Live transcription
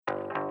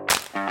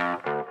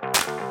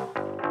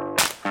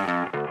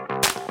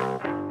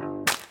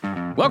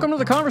Welcome to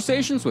the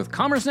Conversations with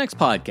Commerce Next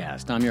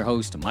podcast. I'm your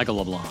host, Michael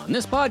LeBlanc.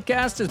 This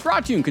podcast is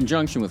brought to you in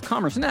conjunction with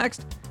Commerce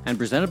Next and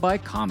presented by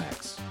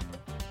ComEx.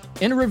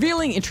 In a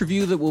revealing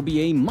interview that will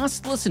be a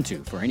must-listen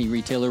to for any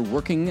retailer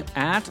working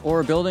at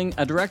or building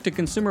a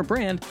direct-to-consumer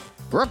brand,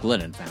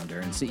 Brooklinen founder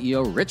and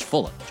CEO Rich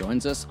Fulop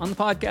joins us on the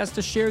podcast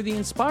to share the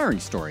inspiring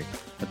story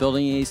of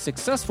building a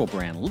successful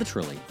brand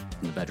literally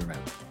in the bedroom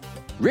out.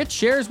 Rich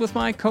shares with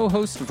my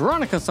co-host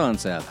Veronica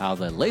Sonsev how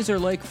the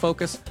laser-like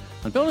focus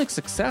on building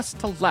success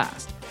to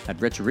last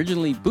had Rich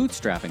originally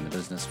bootstrapping the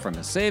business from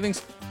his savings,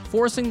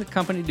 forcing the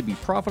company to be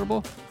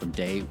profitable from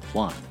day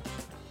one.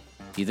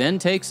 He then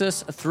takes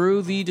us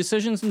through the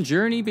decisions and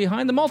journey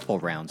behind the multiple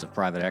rounds of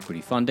private equity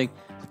funding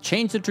that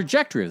changed the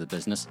trajectory of the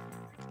business.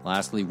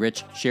 Lastly,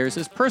 Rich shares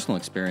his personal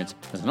experience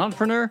as an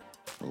entrepreneur,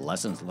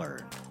 lessons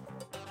learned.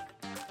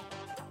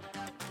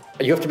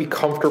 You have to be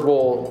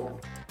comfortable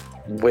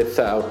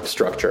without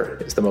structure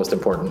is the most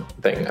important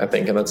thing, I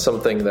think. And that's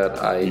something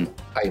that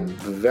I'm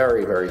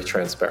very, very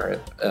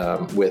transparent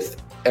with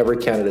every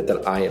candidate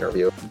that I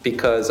interview,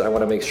 because I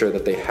want to make sure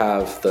that they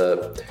have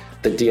the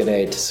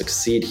DNA to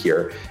succeed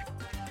here.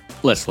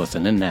 Let's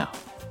listen in now.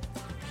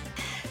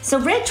 So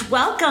Rich,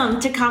 welcome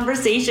to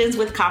Conversations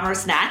with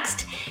Commerce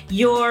Next.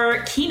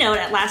 Your keynote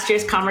at last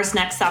year's Commerce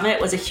Next Summit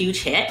was a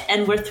huge hit,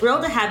 and we're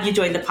thrilled to have you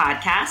join the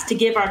podcast to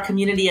give our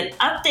community an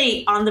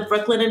update on the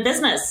Brooklinen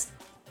business.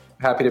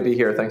 Happy to be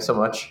here. Thanks so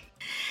much.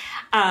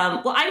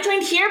 Well, I'm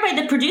joined here by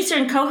the producer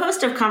and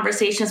co-host of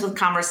Conversations with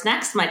Commerce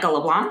Next, Michael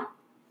LeBlanc.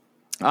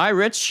 Hi,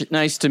 Rich.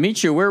 Nice to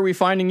meet you. Where are we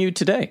finding you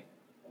today?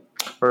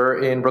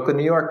 We're in Brooklyn,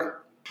 New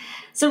York.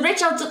 So,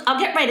 Rich, I'll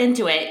get right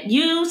into it.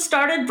 You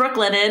started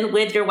Brooklinen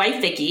with your wife,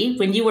 Vicki,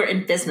 when you were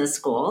in business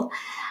school.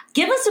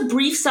 Give us a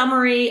brief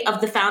summary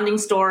of the founding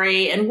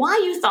story and why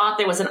you thought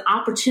there was an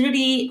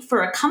opportunity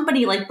for a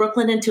company like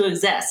Brooklinen to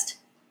exist.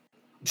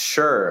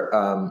 Sure.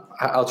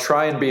 I'll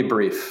try and be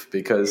brief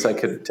because I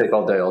could take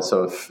all day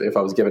also if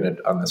I was given it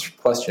on this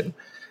question.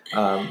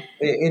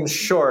 In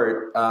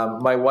short,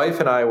 my wife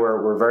and I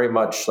were very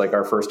much like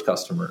our first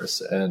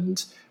customers,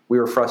 and we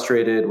were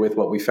frustrated with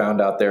what we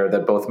found out there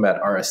that both met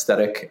our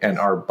aesthetic and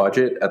our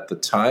budget at the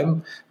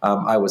time.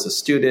 I was a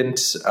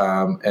student,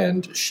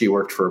 and she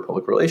worked for a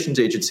public relations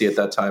agency at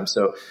that time.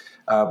 So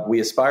we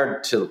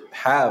aspired to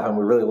have, and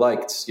we really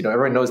liked,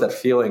 everyone knows that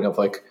feeling of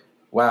like,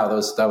 wow,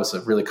 that was a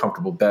really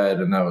comfortable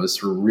bed, and that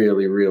was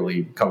really,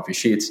 really comfy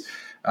sheets.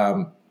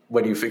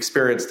 When you've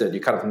experienced it, you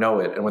kind of know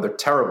it. And when they're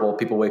terrible,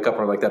 people wake up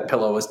and are like, that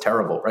pillow is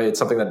terrible, right? It's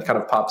something that kind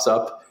of pops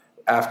up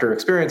after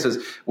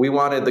experiences. We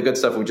wanted the good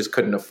stuff, we just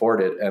couldn't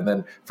afford it. And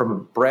then from a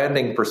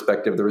branding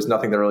perspective, there was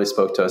nothing that really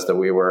spoke to us that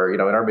we were,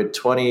 in our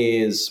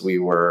mid-20s, we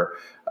were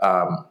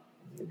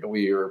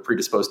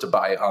predisposed to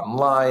buy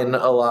online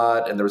a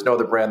lot, and there was no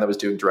other brand that was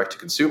doing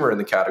direct-to-consumer in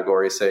the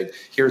category saying,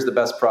 here's the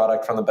best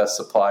product from the best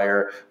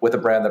supplier with a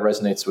brand that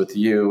resonates with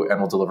you and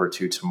will deliver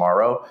to you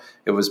tomorrow.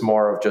 It was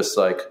more of just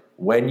like,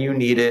 when you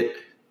need it,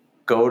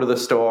 go to the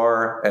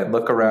store and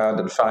look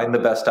around and find the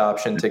best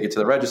option, take it to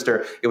the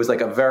register. It was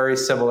like a very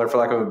similar, for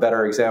lack of a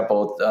better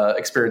example,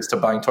 experience to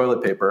buying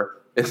toilet paper.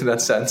 In that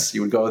sense,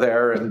 you would go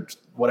there and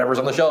whatever's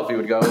on the shelf, you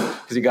would go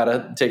because you got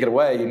to take it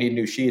away. You need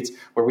new sheets,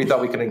 where we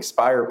thought we could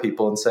inspire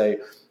people and say,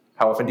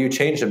 how often do you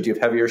change them? Do you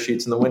have heavier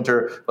sheets in the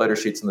winter, lighter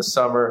sheets in the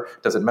summer?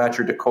 Does it match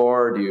your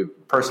decor? Do you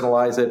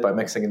personalize it by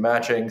mixing and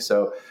matching?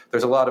 So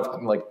there's a lot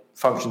of like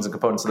functions and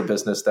components of the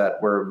business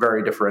that were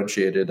very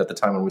differentiated at the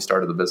time when we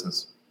started the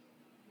business.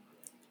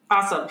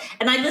 Awesome.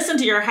 And I listened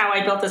to your How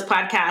I Built This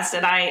podcast,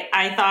 and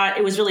I thought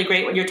it was really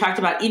great when you talked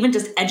about even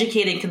just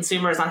educating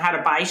consumers on how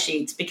to buy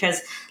sheets,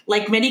 because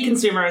like many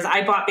consumers,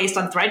 I bought based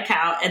on thread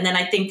count. And then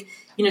I think,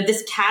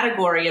 this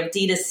category of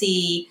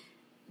D2C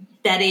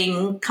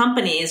bedding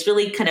companies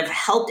really kind of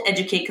helped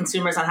educate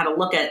consumers on how to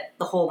look at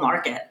the whole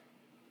market.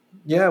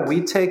 Yeah,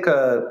 we take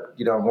a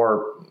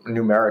more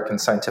numeric and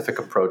scientific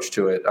approach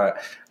to it.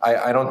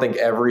 I don't think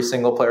every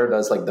single player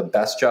does like the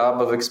best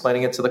job of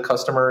explaining it to the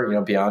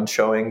customer. Beyond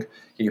showing,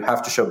 you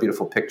have to show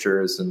beautiful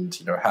pictures and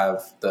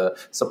have the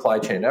supply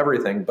chain and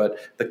everything. But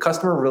the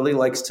customer really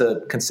likes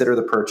to consider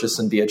the purchase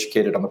and be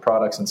educated on the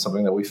products, and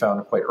something that we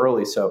found quite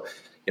early. So,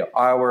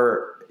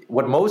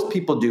 what most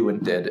people do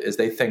and did is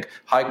they think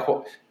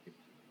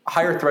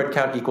higher thread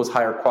count equals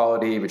higher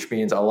quality, which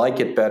means I'll like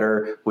it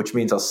better, which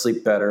means I'll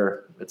sleep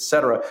better,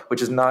 etc.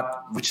 Which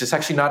is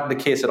actually not the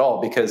case at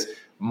all, because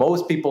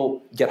most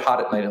people get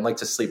hot at night and like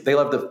to sleep. They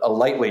love a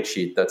lightweight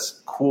sheet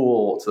that's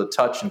cool to the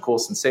touch and cool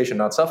sensation,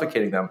 not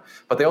suffocating them.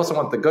 But they also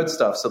want the good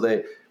stuff.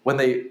 So when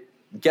they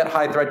get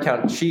high thread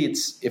count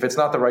sheets, if it's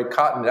not the right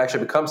cotton, it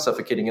actually becomes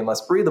suffocating and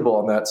less breathable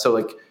on that. So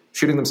like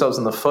shooting themselves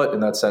in the foot in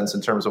that sense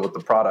in terms of what the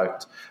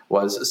product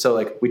was. So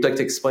like we'd like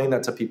to explain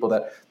that to people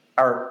that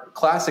our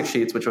classic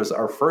sheets, which was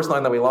our first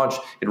line that we launched,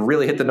 it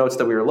really hit the notes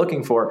that we were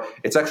looking for.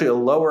 It's actually a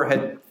lower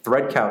head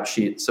thread count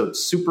sheet, so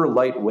it's super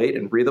lightweight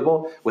and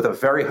breathable with a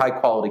very high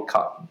quality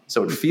cotton.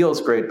 So it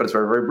feels great, but it's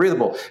very, very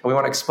breathable. And we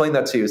want to explain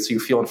that to you so you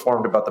feel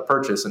informed about the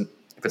purchase. And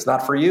if it's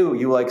not for you,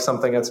 you like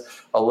something that's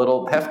a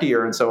little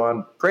heftier and so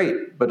on,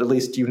 great. But at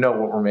least you know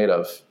what we're made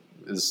of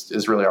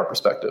is really our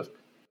perspective.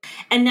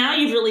 And now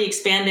you've really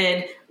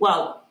expanded,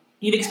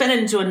 you've expanded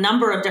into a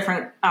number of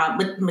different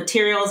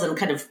materials and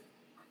kind of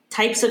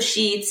types of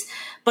sheets,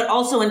 but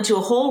also into a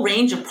whole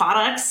range of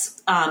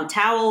products,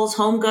 towels,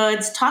 home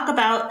goods. Talk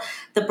about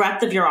the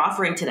breadth of your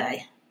offering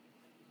today.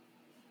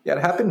 Yeah,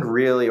 it happened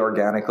really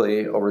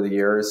organically over the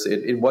years.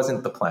 It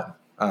wasn't the plan.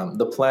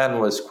 The plan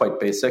was quite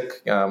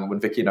basic. When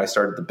Vicki and I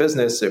started the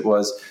business, it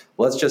was,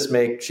 let's just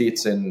make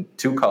sheets in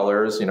two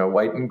colors,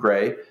 white and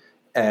gray,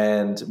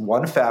 and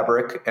one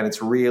fabric, and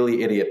it's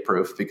really idiot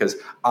proof, because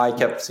I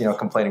kept,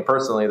 complaining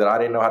personally that I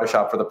didn't know how to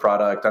shop for the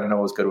product. I didn't know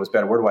what was good, what was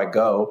bad. Where do I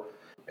go?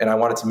 And I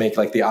wanted to make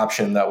like the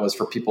option that was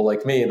for people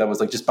like me, that was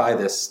like, just buy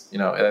this.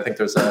 And I think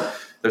there's a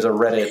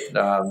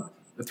Reddit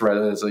thread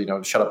that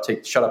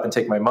is, shut up and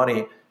take my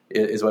money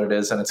is what it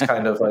is. And it's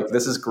kind of like,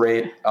 this is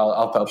great.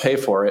 I'll pay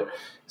for it.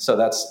 So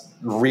that's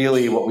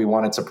really what we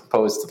wanted to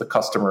propose to the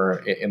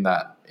customer in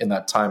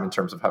that time, in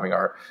terms of having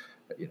our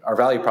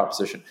value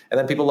proposition. And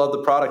then people loved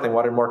the product. They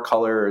wanted more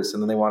colors.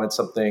 And then they wanted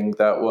something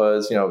that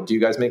was, do you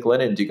guys make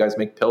linen? Do you guys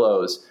make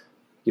pillows?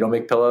 You don't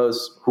make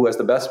pillows? Who has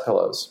the best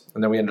pillows?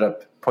 And then we ended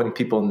up pointing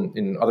people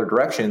in other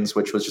directions,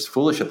 which was just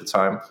foolish at the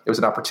time. It was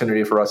an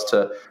opportunity for us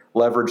to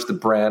leverage the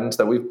brand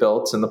that we've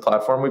built and the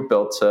platform we've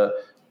built to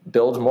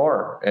build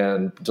more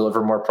and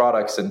deliver more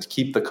products and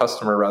keep the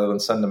customer rather than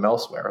send them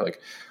elsewhere.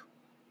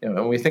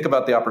 When we think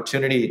about the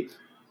opportunity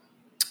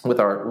with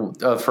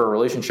for a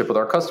relationship with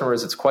our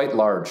customers, it's quite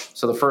large.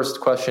 So the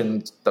first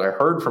question that I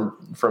heard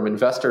from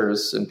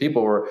investors and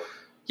people were,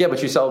 yeah,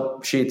 but you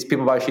sell sheets,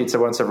 people buy sheets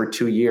once every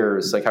 2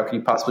 years. Like, how can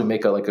you possibly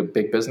make a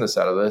big business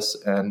out of this?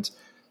 And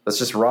that's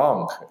just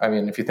wrong. I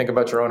mean, if you think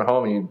about your own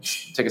home and you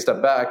take a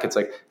step back, it's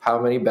like, how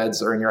many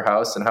beds are in your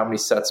house and how many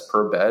sets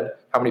per bed?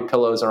 How many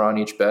pillows are on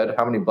each bed?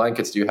 How many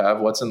blankets do you have?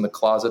 What's in the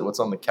closet? What's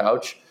on the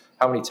couch?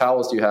 How many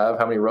towels do you have?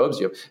 How many robes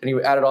do you have? And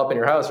you add it all up in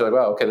your house, you're like,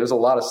 wow, okay, there's a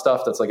lot of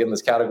stuff that's like in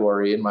this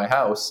category in my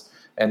house.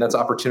 And that's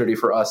opportunity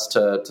for us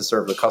to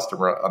serve the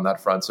customer on that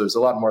front. So there's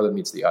a lot more than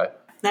meets the eye.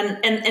 And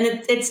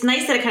it's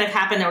nice that it kind of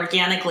happened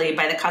organically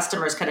by the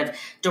customers kind of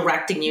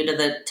directing you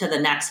to the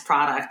next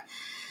product.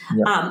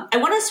 Yeah. I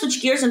want to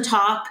switch gears and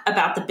talk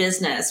about the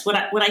business. What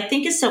I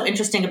think is so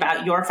interesting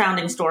about your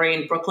founding story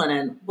in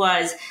Brooklinen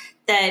was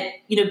that,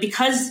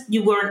 because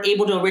you weren't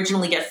able to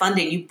originally get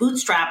funding, you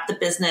bootstrapped the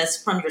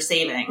business from your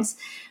savings,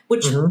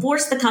 which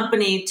forced the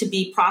company to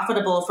be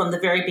profitable from the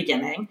very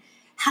beginning.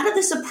 How did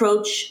this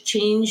approach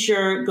change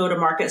your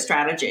go-to-market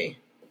strategy?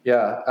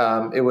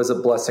 Yeah, it was a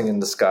blessing in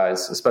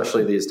disguise,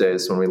 especially these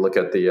days when we look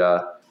at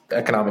the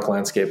economic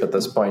landscape at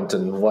this point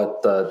and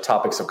what the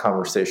topics of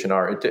conversation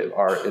are.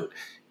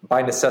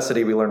 By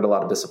necessity, we learned a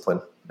lot of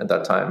discipline at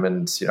that time,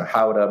 and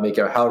how to make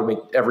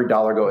every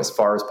dollar go as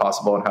far as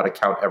possible, and how to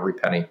count every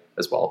penny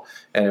as well.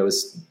 And it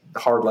was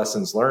hard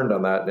lessons learned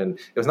on that, and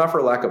it was not for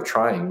a lack of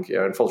trying.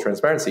 In full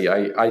transparency,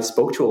 I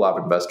spoke to a lot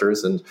of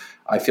investors, and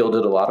I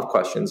fielded a lot of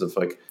questions of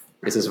like,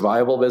 is this a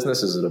viable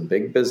business? Is it a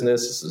big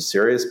business? Is it a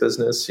serious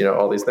business?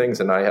 All these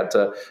things, and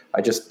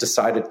I just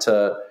decided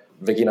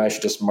Vicki and I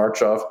should just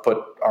march off,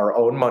 put our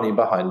own money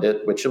behind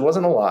it, which it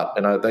wasn't a lot.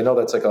 And I know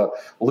that's like a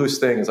loose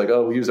thing. It's like,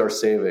 oh, we use our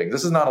savings.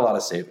 This is not a lot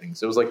of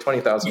savings. It was like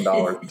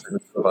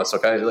 $20,000 of us.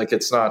 Okay. Like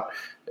it's not,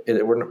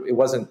 it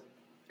wasn't,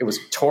 it was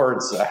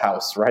towards a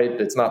house, right?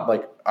 It's not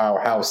like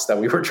our house that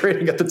we were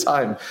trading at the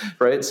time.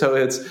 Right. So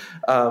it's,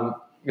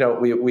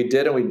 we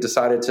did, and we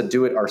decided to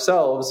do it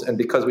ourselves. And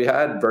because we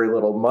had very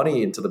little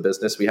money into the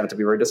business, we had to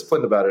be very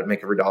disciplined about it and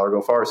make every dollar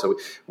go far. So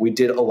we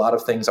did a lot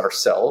of things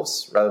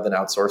ourselves rather than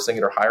outsourcing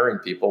it or hiring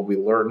people. We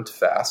learned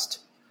fast,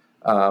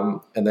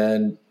 and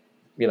then,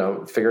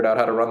 figured out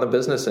how to run the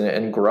business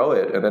and grow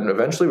it. And then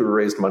eventually we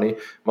raised money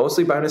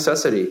mostly by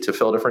necessity to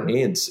fill different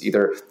needs.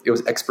 Either it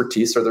was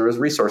expertise or there was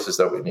resources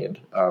that we need.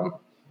 I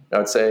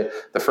would say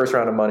the first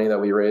round of money that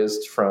we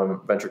raised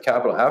from venture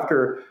capital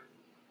after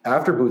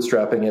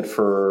bootstrapping it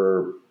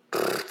for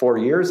 4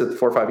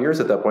 or 5 years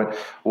at that point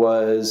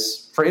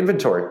was for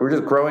inventory. We were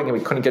just growing and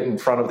we couldn't get in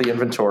front of the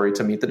inventory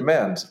to meet the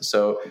demand.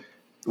 So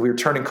we were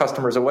turning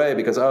customers away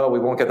because, we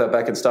won't get that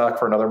back in stock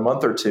for another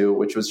month or two,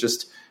 which was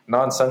just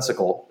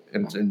nonsensical.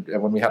 And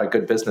when we had a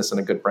good business and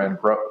a good brand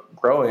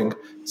growing,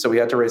 so we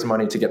had to raise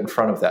money to get in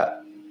front of that.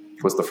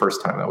 Was the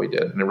first time that we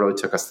did, and it really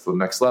took us to the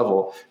next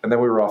level. And then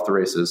we were off the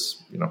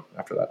races,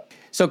 after that.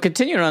 So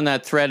continuing on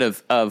that thread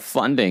of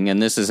funding,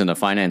 and this isn't a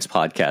finance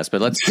podcast, but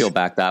let's peel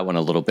back that one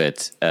a little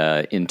bit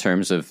in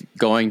terms of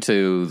going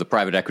to the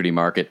private equity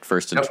market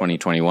first in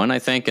 2021, I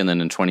think, and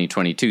then in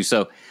 2022.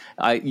 So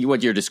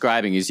what you're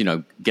describing is,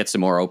 get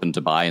some more open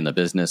to buy in the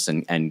business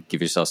and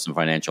give yourself some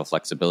financial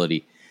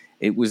flexibility.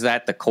 Was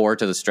that the core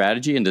to the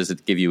strategy, and does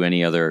it give you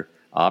any other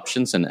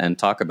options? And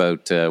talk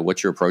about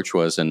what your approach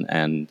was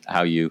and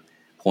how you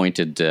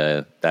pointed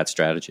that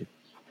strategy.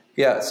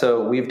 Yeah,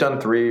 so we've done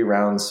 3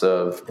 rounds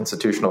of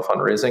institutional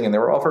fundraising, and they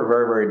were all for a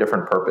very, very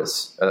different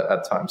purpose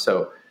at the time.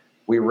 So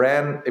we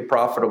ran a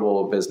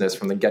profitable business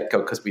from the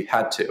get-go because we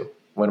had to,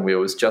 when it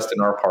was just in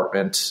our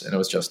apartment and it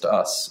was just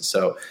us.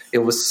 So it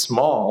was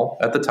small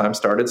at the time,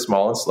 started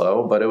small and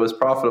slow, but it was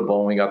profitable,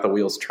 and we got the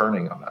wheels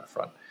turning on that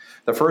front.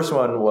 The first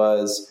one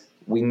was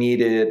we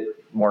needed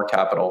more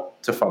capital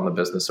to fund the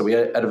business. So we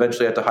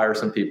eventually had to hire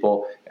some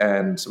people,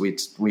 and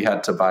we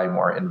had to buy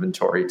more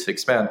inventory to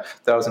expand.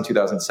 That was in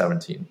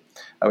 2017.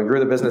 We grew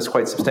the business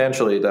quite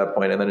substantially at that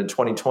point. And then in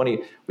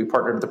 2020, we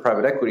partnered with a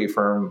private equity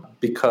firm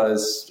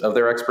because of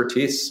their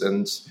expertise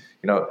and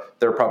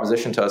their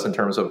proposition to us in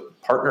terms of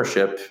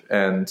partnership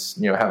and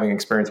having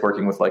experience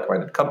working with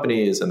like-minded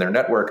companies and their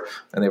network.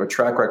 And they have a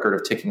track record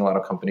of taking a lot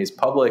of companies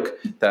public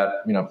that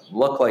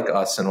look like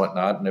us and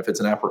whatnot. And if it's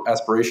an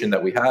aspiration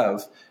that we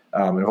have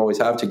and always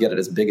have to get it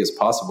as big as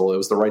possible, it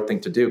was the right thing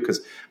to do,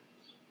 because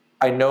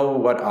I know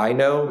what I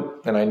know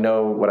and I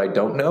know what I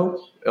don't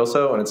know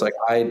also. And it's like,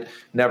 I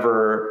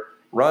never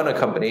run a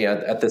company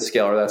at this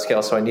scale or that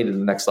scale. So I needed the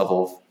next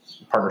level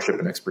of partnership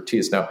and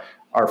expertise. Now,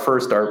 our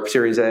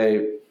Series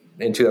A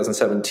in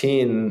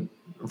 2017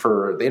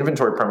 for the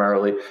inventory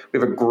primarily, we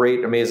have a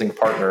great, amazing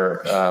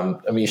partner,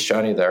 Amish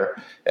Jani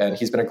there. And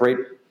he's been a great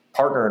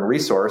partner and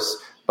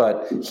resource,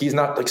 but he's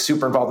not like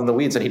super involved in the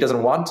weeds, and he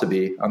doesn't want to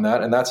be on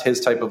that. And that's his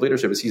type of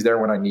leadership, is he's there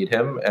when I need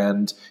him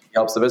and he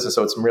helps the business.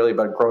 So it's really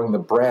about growing the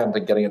brand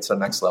and getting it to the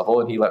next level.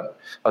 And he let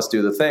us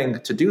do the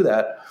thing to do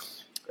that.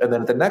 And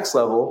then at the next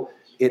level,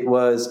 it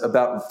was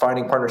about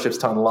finding partnerships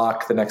to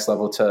unlock the next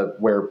level to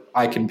where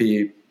I can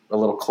be a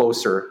little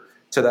closer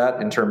to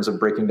that in terms of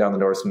breaking down the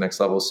doors to the next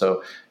level.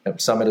 So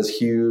Summit is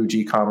huge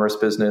e-commerce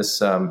businesses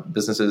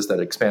that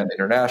expand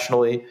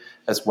internationally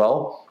as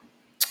well.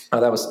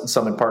 That was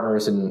Summit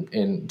Partners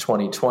in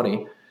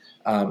 2020,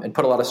 and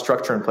put a lot of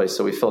structure in place.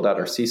 So we filled out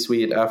our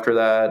C-suite after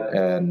that,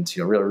 and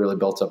really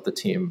built up the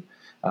team.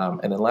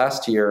 And then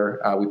last year,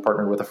 we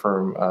partnered with a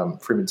firm,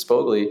 Freeman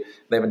Spogli.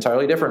 They have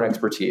entirely different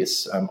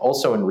expertise,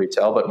 also in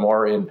retail, but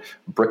more in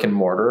brick and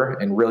mortar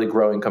and really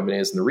growing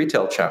companies in the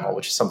retail channel,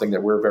 which is something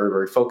that we're very,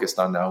 very focused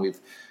on now.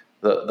 We've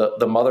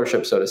the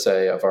mothership, so to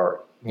say, of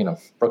our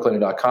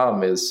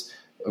Brooklinen.com is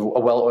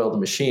a well-oiled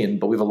machine,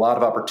 but we have a lot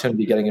of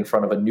opportunity getting in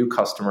front of a new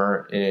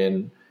customer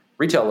in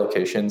retail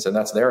locations, and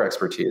that's their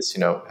expertise.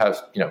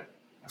 Have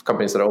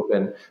companies that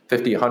open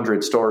 50,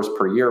 100 stores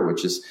per year,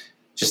 which is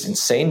just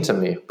insane to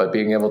me. But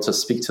being able to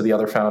speak to the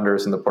other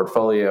founders in the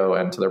portfolio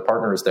and to their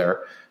partners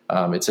there,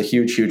 it's a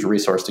huge, huge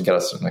resource to get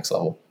us to the next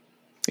level.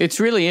 It's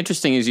really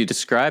interesting as you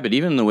describe it.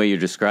 Even the way you're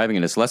describing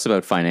it, it's less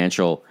about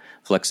financial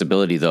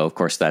flexibility, though. Of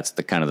course, that's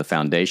the kind of the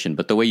foundation.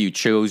 But the way you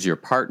chose your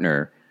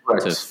partner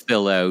to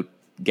fill out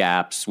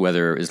gaps,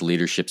 whether it is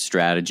leadership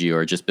strategy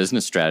or just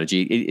business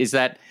strategy,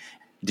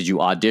 did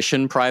you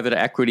audition private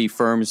equity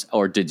firms,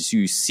 or did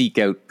you seek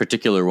out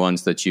particular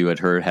ones that you had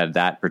heard had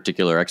that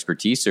particular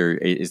expertise, or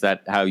is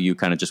that how you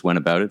kind of just went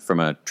about it from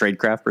a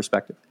tradecraft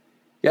perspective?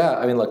 Yeah,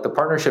 I mean, look, the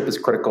partnership is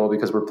critical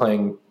because we're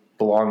playing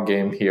the long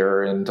game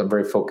here, and I'm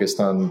very focused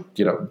on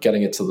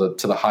getting it to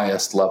the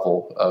highest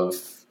level of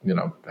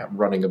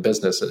running a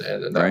business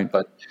and right.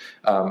 But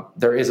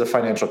there is a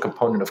financial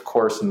component, of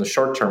course, in the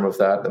short term of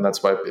that, and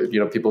that's why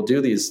people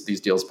do these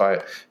deals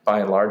by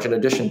and large, in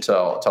addition to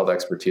all the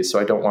expertise. So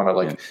I don't want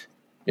to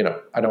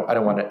I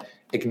don't want to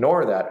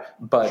ignore that,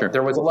 but sure.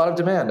 There was a lot of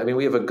demand. I mean,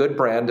 we have a good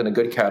brand and a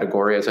good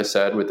category, as I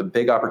said, with a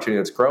big opportunity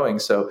that's growing.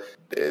 So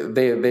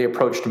they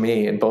approached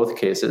me in both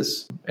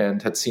cases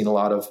and had seen a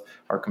lot of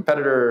our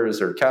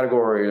competitors or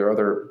category or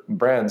other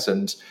brands,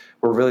 and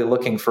we're really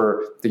looking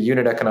for the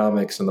unit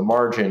economics and the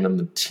margin and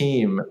the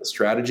team and the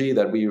strategy and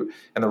the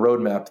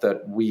roadmap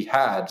that we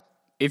had.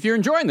 If you're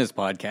enjoying this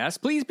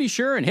podcast, please be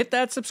sure and hit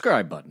that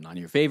subscribe button on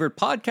your favorite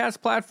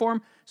podcast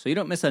platform so you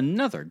don't miss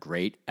another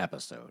great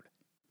episode.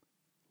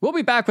 We'll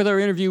be back with our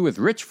interview with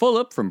Rich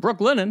Fulop from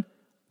Brooklinen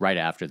right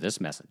after this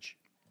message.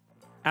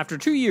 After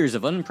 2 years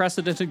of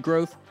unprecedented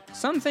growth,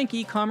 some think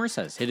e-commerce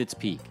has hit its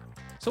peak.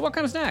 So what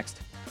comes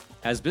next?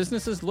 As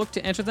businesses look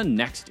to enter the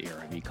next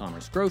era of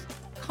e-commerce growth,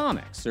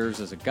 Comex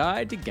serves as a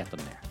guide to get them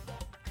there.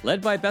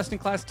 Led by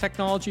best-in-class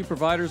technology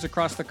providers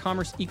across the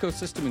commerce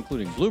ecosystem,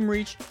 including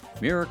Bloomreach,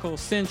 Miracle,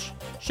 Cinch,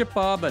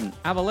 ShipBob, and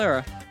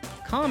Avalara,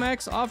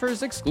 Comex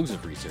offers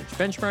exclusive research,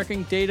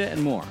 benchmarking, data,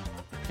 and more,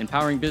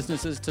 empowering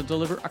businesses to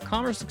deliver a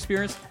commerce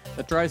experience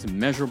that drives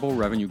measurable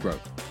revenue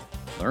growth.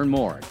 Learn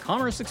more at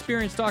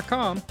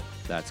commerceexperience.com.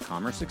 That's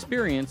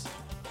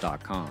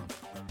commerceexperience.com.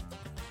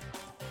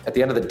 At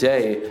the end of the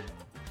day,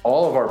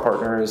 all of our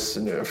partners,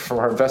 from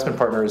our investment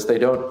partners, they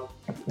don't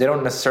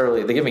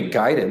necessarily, they give me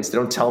guidance. They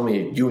don't tell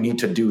me you need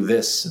to do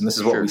this and this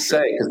is what we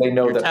say, because they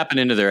know you're tapping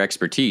into their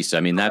expertise. I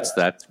mean, that's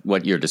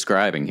what you're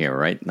describing here,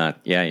 right? Not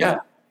yeah.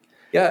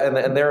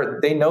 And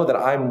they know that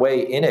I'm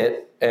way in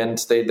it, and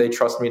they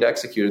trust me to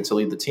execute and to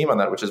lead the team on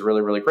that, which is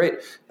really, really great.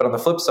 But on the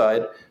flip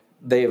side,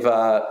 they've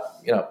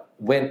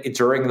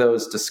during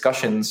those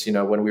discussions,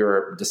 when we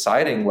were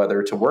deciding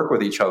whether to work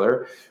with each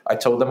other, I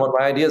told them what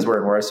my ideas were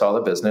and where I saw the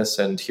business,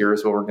 and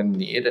here's what we're going to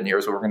need, and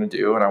here's what we're going to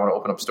do, and I want to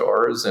open up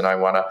stores, and I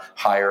want to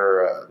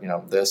hire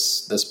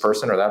this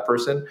person or that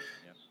person.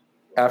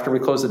 Yeah. After we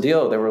closed the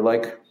deal, they were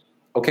like,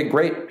 okay,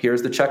 great,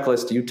 here's the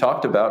checklist you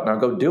talked about, now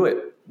go do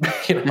it.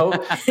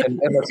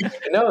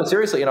 no,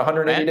 seriously, in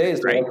 180 days,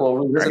 they're like, well,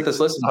 revisit this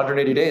list in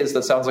 180 days.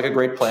 That sounds like a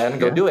great plan.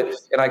 Go do it.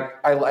 And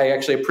I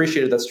actually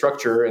appreciated that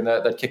structure and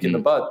that kick in the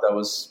butt. That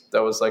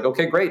was like,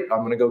 okay, great. I'm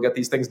going to go get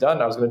these things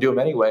done. I was going to do them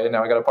anyway. And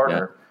now I got a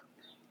partner. Yeah.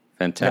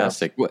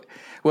 Fantastic. Yeah.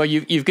 Well,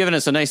 you've given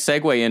us a nice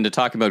segue into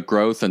talking about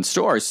growth and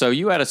stores. So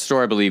you had a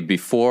store, I believe,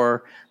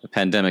 before the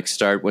pandemic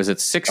start. Was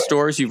it 6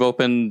 stores you've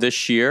opened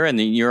this year? And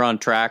then you're on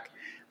track.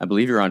 I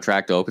believe you're on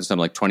track to open something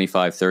like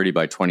 25, 30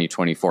 by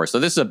 2024. So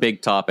this is a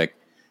big topic.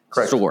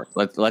 Correct. Store.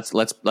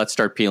 Let's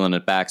start peeling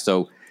it back.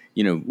 So,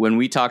 when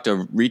we talk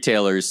to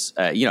retailers,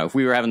 if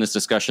we were having this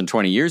discussion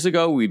 20 years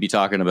ago, we'd be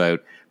talking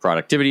about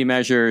productivity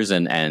measures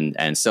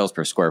and sales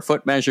per square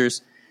foot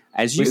measures.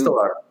 We still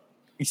are.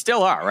 You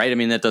still are, right? I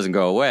mean, that doesn't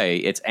go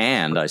away.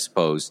 I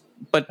suppose.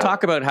 But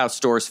talk about how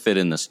stores fit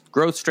in this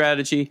growth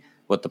strategy,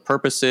 what the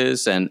purpose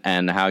is,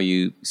 and how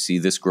you see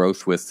this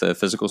growth with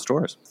physical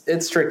stores.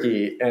 It's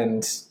tricky,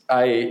 and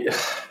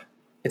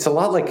it's a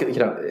lot like,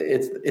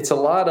 it's a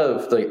lot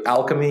of like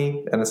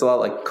alchemy, and it's a lot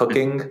like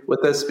cooking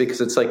with this,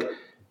 because it's like,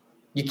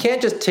 you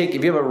can't just take,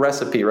 if you have a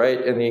recipe,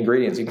 right, and the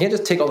ingredients, you can't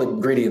just take all the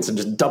ingredients and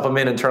just dump them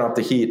in and turn off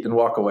the heat and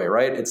walk away,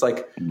 right? It's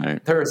like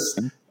there's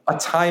a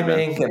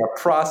timing and a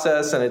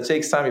process, and it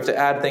takes time. You have to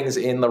add things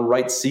in the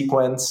right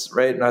sequence,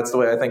 right? And that's the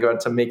way I think about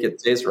it, to make it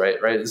taste right?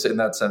 It's in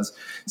that sense.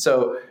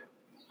 So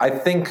I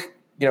think,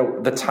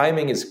 the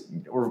timing is,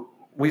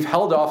 we've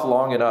held off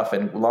long enough,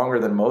 and longer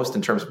than most,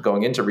 in terms of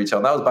going into retail.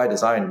 And that was by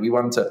design. We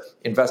wanted to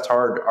invest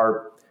hard.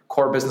 Our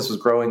core business was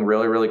growing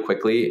really, really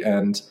quickly,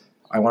 and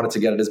I wanted to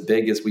get it as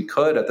big as we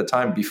could at the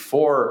time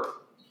before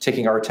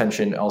taking our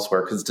attention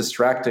elsewhere, because it's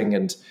distracting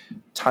and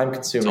time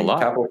consuming,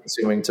 capital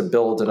consuming to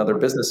build another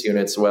business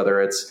units, whether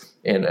it's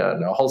in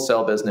a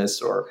wholesale business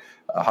or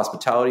a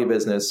hospitality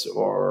business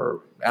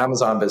or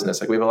Amazon business.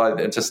 Like, we have a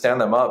lot to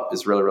stand them up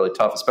is really, really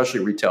tough,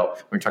 especially retail.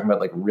 When you're talking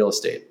about like real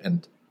estate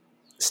and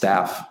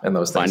staff and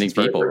those things. Finding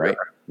people, right?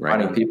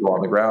 Finding people on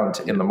the ground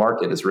in the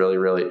market is really,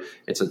 really,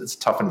 it's a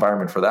tough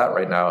environment for that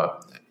right now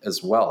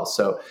as well.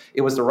 So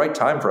it was the right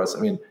time for us. I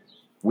mean,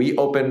 we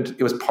opened,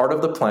 it was part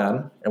of the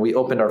plan, and we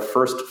opened our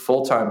first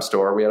full-time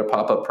store. We had a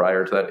pop-up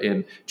prior to that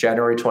in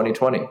January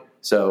 2020.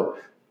 So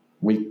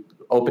we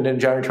opened in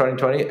January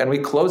 2020, and we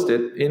closed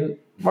it in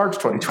March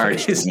 2020.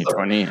 March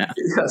 2020,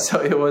 so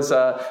it was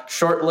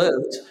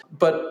short-lived,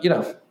 but,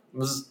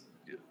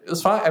 it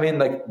was fine. I mean,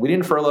 like, we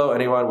didn't furlough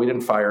anyone. We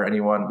didn't fire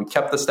anyone. We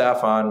kept the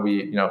staff on.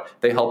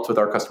 They helped with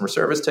our customer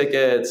service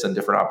tickets and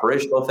different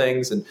operational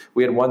things. And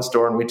we had one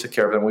store, and we took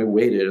care of them. We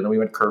waited, and then we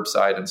went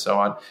curbside and so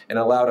on, and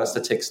allowed us to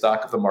take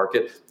stock of the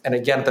market. And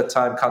again, at that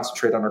time,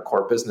 concentrate on our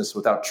core business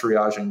without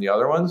triaging the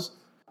other ones.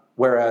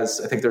 Whereas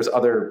I think there's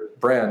other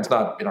brands,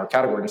 not in our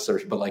category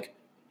necessarily, but like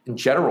in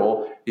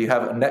general, you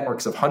have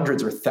networks of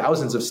hundreds or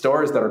thousands of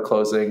stores that are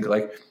closing.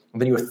 Like, and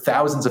then you have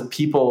thousands of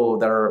people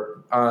that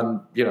are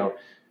on,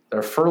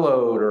 they're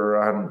furloughed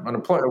or on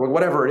unemployment or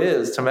whatever it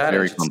is to manage.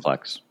 Very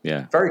complex.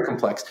 Yeah. Very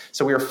complex.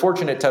 So we were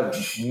fortunate to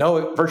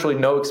have virtually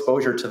no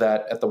exposure to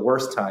that at the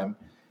worst time.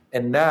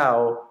 And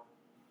now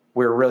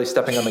we're really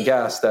stepping on the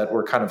gas, that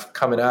we're kind of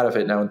coming out of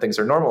it now and things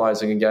are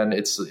normalizing again.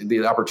 It's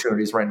the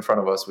opportunities right in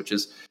a which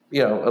is, a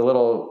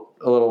little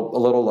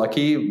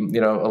lucky,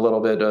 a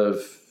little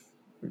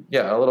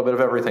bit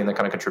of everything that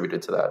kind of contributed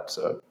to that.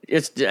 So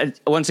it's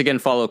once again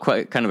follow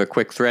kind of a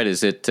quick thread.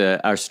 Is it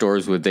our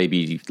stores? Would they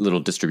be little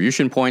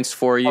distribution points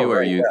for you?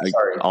 Are you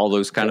all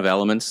those kind of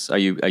elements? Are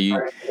you are you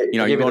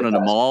going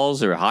into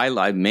malls or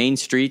main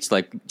streets?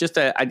 Like, just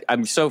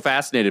I'm so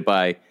fascinated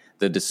by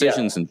the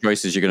decisions and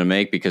choices you're going to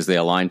make because they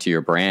align to your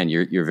brand.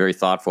 You're very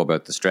thoughtful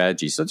about the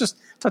strategy. So just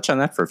touch on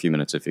that for a few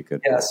minutes if you could.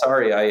 Yeah,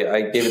 sorry,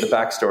 I gave you the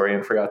backstory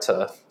and forgot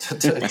to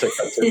cut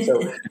it.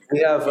 So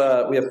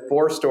we have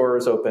 4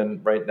 stores open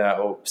right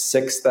now,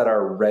 6 that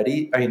are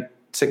ready. I mean,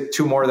 2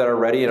 more that are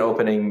ready and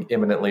opening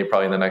imminently,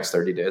 probably in the next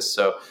 30 days.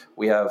 So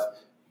we have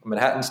a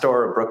Manhattan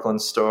store, a Brooklyn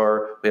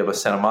store, we have a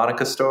Santa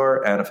Monica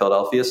store, and a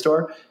Philadelphia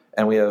store.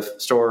 And we have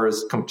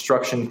stores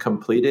construction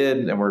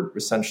completed, and we're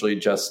essentially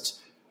just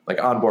like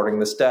onboarding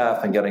the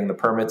staff and getting the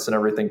permits and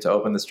everything to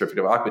open the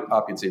certificate of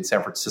occupancy in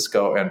San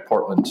Francisco and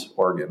Portland,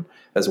 Oregon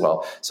as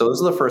well. So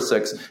those are the first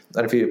 6.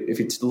 And if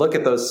you look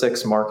at those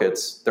 6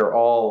 markets, they're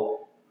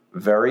all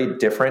very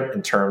different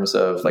in terms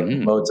of like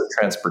modes of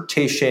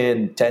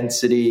transportation,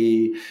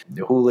 density,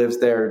 who lives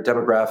there,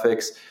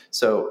 demographics.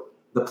 So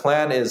the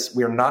plan is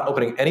we are not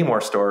opening any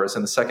more stores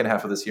in the second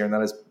half of this year, and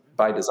that is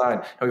by design.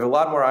 And we have a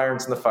lot more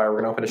irons in the fire.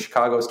 We're going to open a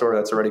Chicago store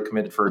that's already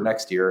committed for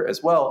next year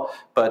as well.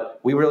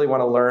 But we really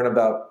want to learn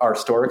about our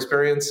store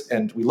experience,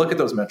 and we look at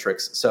those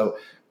metrics. So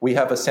we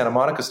have a Santa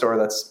Monica store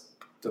that's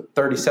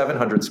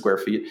 3,700 square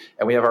feet,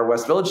 and we have our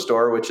West Village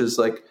store, which is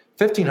like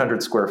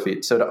 1,500 square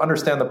feet. So to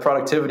understand the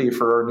productivity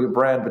for our new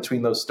brand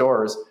between those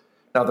stores.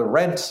 Now the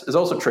rent is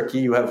also tricky.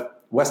 You have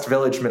West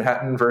Village,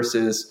 Manhattan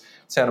versus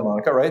Santa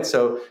Monica, right?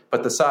 So,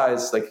 but the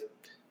size, like,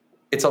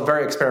 it's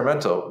very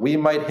experimental. We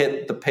might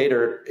hit the pay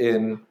dirt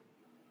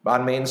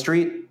on Main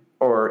Street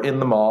or in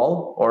the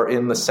mall or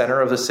in the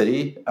center of the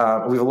city.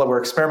 We're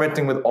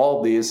experimenting with all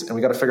of these, and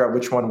we got to figure out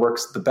which one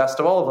works the best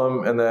of all of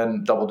them and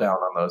then double down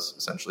on those,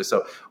 essentially.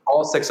 So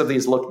all 6 of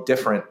these look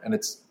different, and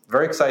it's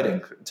very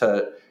exciting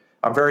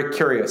I'm very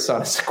curious,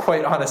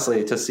 quite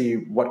honestly, to see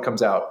what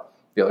comes out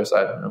the other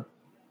side.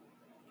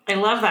 I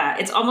love that.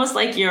 It's almost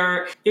like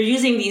you're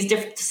using these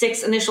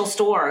 6 initial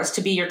stores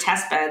to be your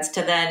test beds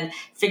to then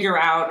figure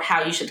out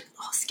how you should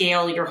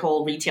scale your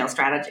whole retail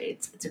strategy.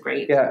 It's a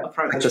great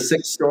approach. Like the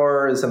 6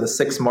 stores and the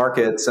 6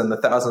 markets and the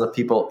thousands of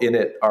people in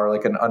it are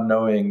like an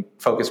unknowing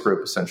focus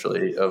group,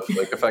 essentially, of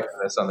like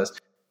effectiveness on this.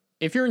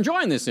 If you're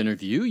enjoying this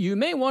interview, you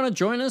may want to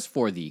join us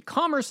for the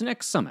Commerce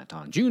Next Summit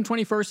on June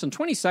 21st and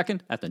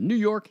 22nd at the New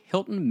York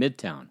Hilton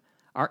Midtown.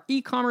 Our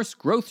e-commerce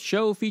growth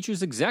show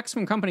features execs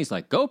from companies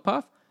like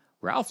GoPuff,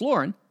 Ralph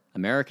Lauren,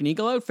 American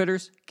Eagle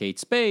Outfitters, Kate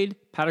Spade,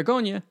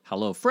 Patagonia,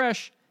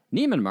 HelloFresh,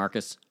 Neiman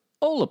Marcus,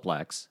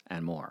 Olaplex,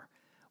 and more.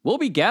 We'll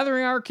be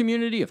gathering our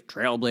community of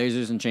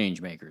trailblazers and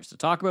changemakers to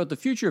talk about the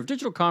future of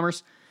digital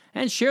commerce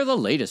and share the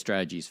latest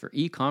strategies for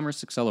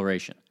e-commerce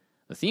acceleration.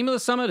 The theme of the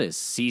summit is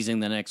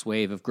seizing the next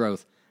wave of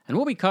growth, and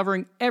we'll be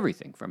covering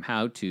everything from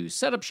how to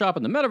set up shop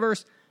in the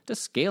metaverse to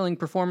scaling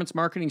performance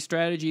marketing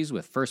strategies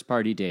with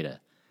first-party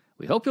data.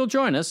 We hope you'll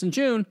join us in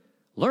June.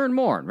 Learn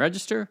more and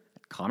register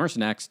at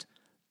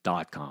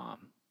commercenext.com.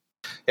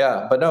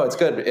 Yeah, but no, it's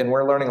good. And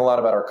we're learning a lot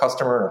about our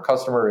customer, and our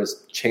customer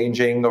is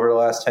changing over the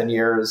last 10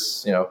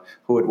 years,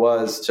 who it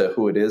was to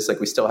who it is. Like,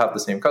 we still have the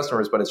same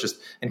customers, but it's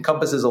just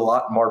encompasses a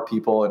lot more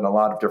people in a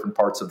lot of different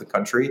parts of the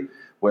country,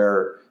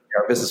 where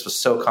our business was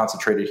so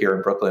concentrated here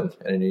in Brooklyn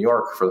and in New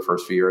York for the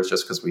first few years,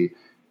 just because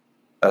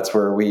that's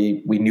where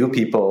we knew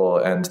people,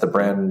 and the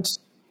brand,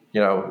 we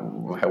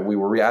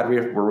were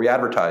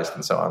re-advertised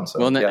and so on.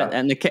 So,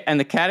 and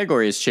the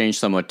category has changed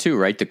somewhat too,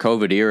 right? The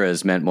COVID era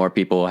has meant more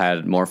people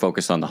had more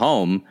focus on the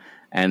home,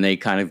 and they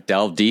kind of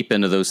delved deep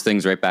into those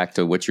things, right back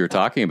to what you were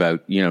talking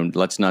about.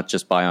 Let's not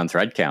just buy on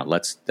thread count.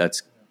 Let's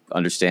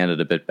understand it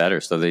a bit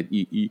better, so that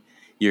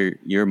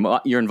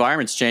your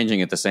environment's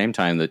changing at the same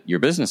time that your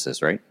business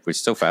is, right? Which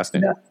is so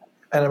fascinating. Yeah.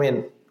 And I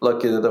mean,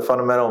 look, the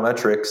fundamental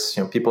metrics.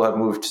 People have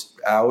moved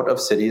out of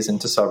cities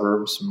into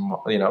suburbs.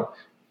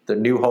 The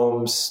new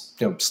homes,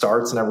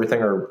 starts and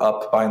everything are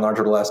up by and large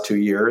over the last 2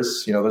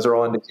 years. Those are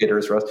all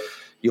indicators for us.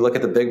 You look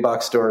at the big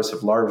box stores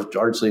have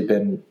largely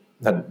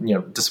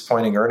had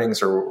disappointing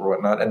earnings or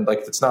whatnot, and like,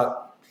 it's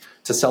not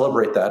to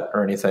celebrate that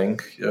or anything,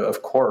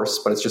 of course,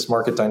 but it's just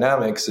market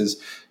dynamics.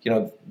 Is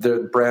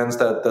the brands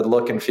that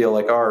look and feel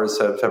like ours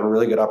have a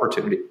really good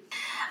opportunity.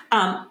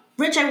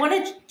 Rich, I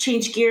want to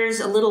change gears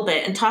a little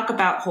bit and talk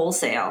about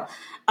wholesale.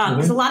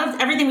 Because a lot of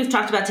everything we've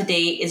talked about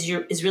today is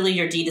really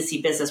your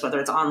D2C business, whether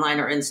it's online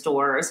or in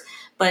stores.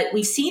 But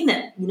we've seen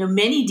that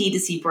many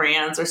D2C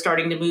brands are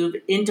starting to move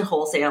into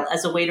wholesale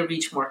as a way to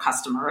reach more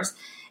customers.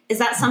 Is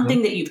that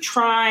something that you've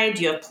tried?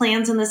 Do you have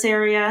plans in this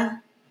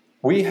area?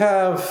 We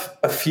have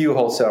a few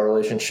wholesale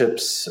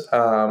relationships,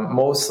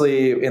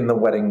 mostly in the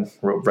wedding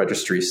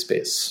registry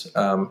space.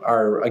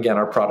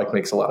 Our product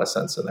makes a lot of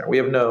sense in there. We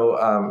have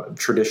no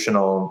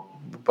traditional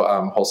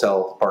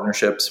wholesale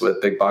partnerships with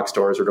big box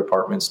stores or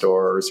department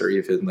stores or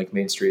even like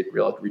Main Street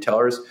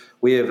retailers.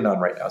 We have none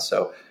right now.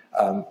 So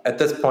at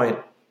this point,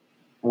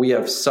 we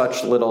have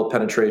such little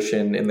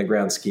penetration in the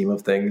grand scheme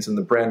of things, and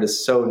the brand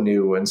is so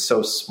new and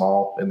so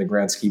small in the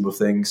grand scheme of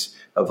things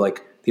of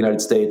like the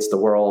United States, the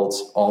world,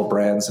 all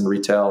brands and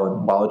retail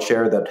and wallet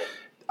share, that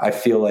I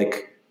feel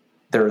like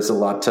there is a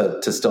lot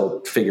to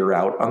still figure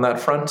out on that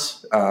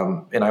front.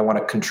 And I want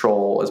to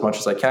control as much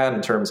as I can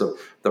in terms of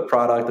the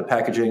product, the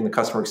packaging, the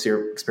customer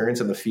experience,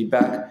 and the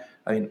feedback.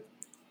 I mean,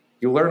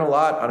 you learn a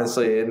lot,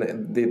 honestly,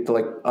 and the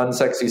like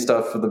unsexy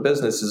stuff of the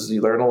business is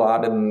you learn a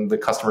lot in the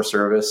customer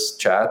service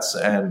chats,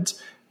 and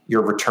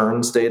your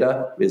returns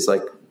data is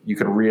like, you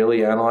can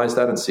really analyze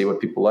that and see what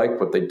people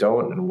like, what they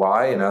don't, and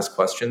why, and ask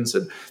questions.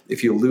 And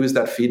if you lose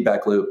that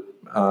feedback loop,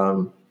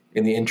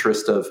 in the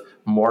interest of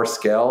more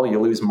scale, you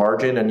lose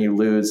margin and you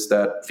lose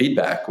that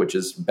feedback, which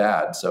is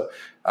bad. So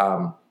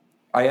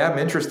I am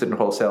interested in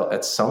wholesale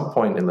at some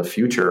point in the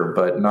future,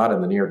 but not in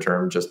the near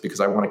term, just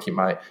because I want to keep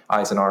my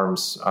eyes and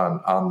arms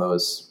on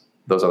those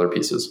other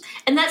pieces.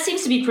 And that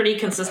seems to be pretty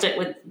consistent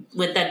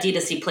with that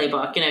D2C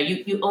playbook.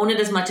 You own it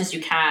as much as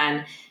you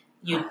can.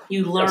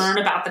 You learn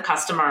about the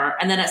customer,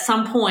 and then at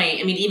some point,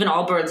 I mean, even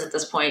Allbirds at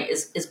this point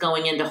is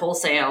going into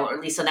wholesale, or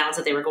at least announced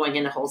that they were going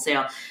into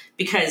wholesale,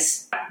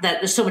 because that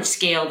there's so much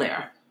scale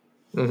there.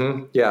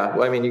 Mm-hmm. Yeah,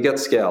 well, I mean, you get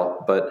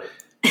scale, but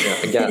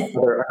again,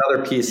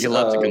 another piece. You get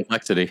lots of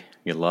complexity.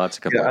 You get lots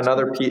of complexity.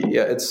 Another piece.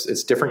 Yeah,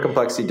 it's different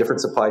complexity,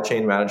 different supply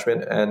chain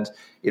management, and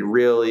it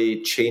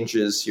really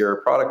changes your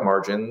product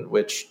margin,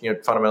 which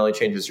fundamentally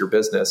changes your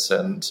business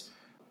and.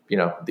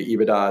 The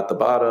EBITDA at the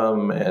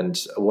bottom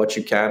and what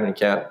you can and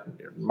can't,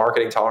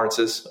 marketing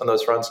tolerances on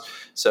those fronts.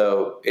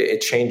 So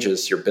it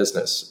changes your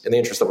business in the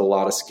interest of a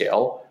lot of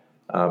scale.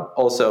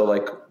 Also,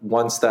 like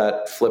once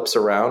that flips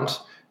around,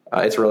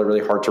 it's really,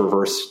 really hard to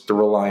reverse the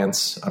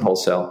reliance on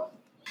wholesale.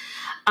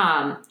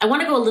 I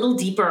want to go a little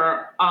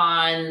deeper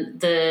on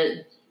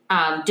the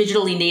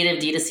digitally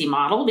native D2C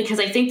model? Because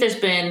I think there's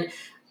been,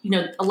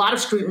 a lot of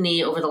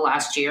scrutiny over the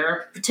last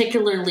year,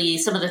 particularly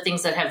some of the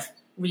things that have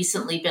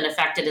recently been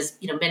affected is,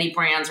 many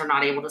brands are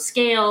not able to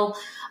scale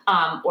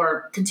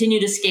or continue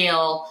to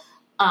scale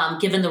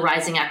given the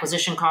rising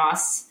acquisition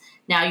costs.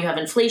 Now you have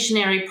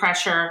inflationary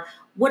pressure.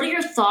 What are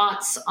your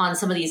thoughts on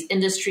some of these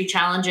industry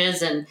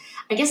challenges? And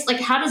I guess,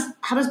 how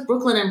does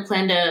Brooklinen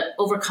plan to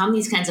overcome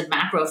these kinds of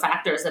macro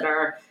factors that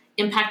are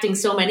impacting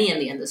so many in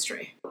the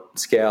industry?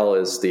 Scale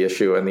is the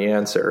issue and the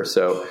answer.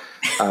 So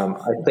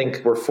I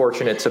think we're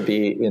fortunate to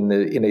be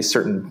in a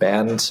certain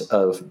band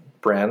of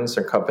brands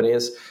or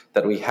companies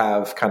that we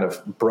have kind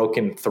of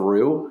broken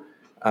through.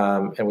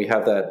 And we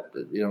have that,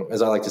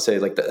 as I like to say,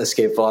 like the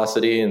escape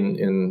velocity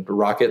in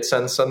rocket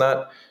sense on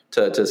that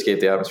to escape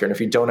the atmosphere. And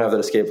if you don't have that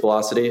escape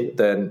velocity,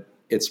 then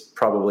it's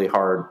probably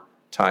hard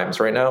times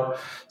right now.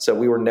 So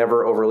we were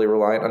never overly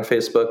reliant on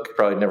Facebook,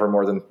 probably never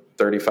more than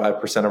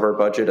 35% of our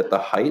budget at the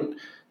height.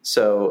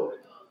 So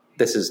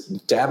this is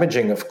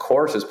damaging, of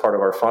course, as part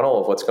of our funnel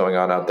of what's going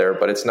on out there,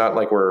 but it's not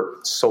like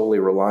we're solely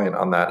reliant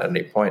on that at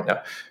any point.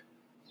 Now,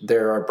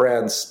 there are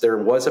brands, there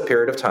was a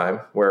period of time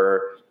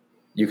where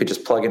you could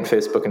just plug in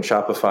Facebook and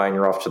Shopify and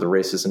you're off to the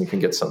races and you can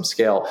get some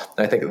scale.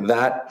 And I think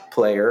that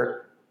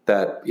player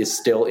that is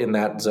still in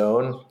that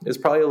zone is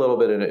probably a little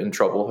bit in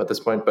trouble at this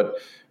point. But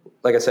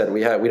like I said,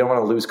 we don't want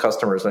to lose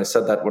customers. And I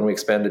said that when we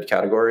expanded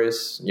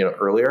categories,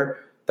 earlier.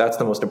 That's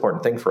the most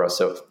important thing for us.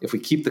 So if we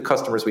keep the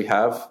customers we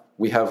have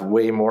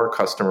way more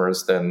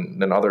customers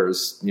than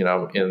others,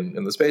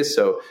 in the space.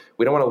 So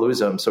we don't want to lose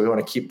them. So we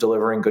want to keep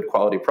delivering good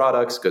quality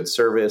products, good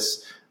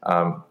service,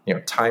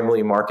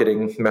 timely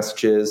marketing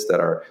messages that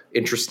are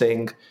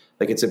interesting.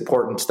 Like it's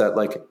important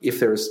that if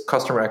there's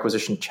customer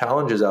acquisition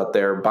challenges out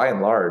there, by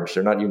and large,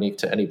 they're not unique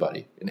to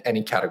anybody in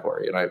any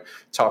category. And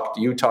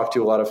you talk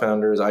to a lot of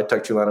founders, I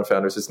talk to a lot of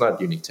founders. It's not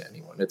unique to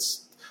anyone.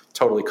 It's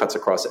totally cuts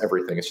across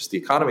everything. It's just the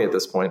economy at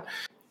this point.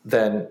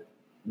 Then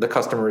the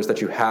customers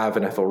that you have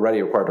and have already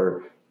acquired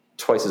are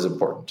twice as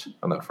important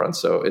on that front.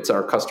 So it's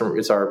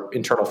our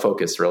internal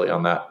focus really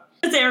on that.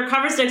 Our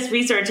CommerceNext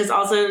research has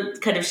also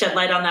kind of shed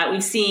light on that.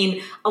 We've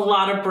seen a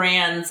lot of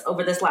brands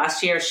over this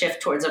last year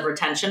shift towards a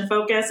retention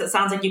focus. It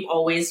sounds like you've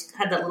always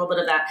had that little bit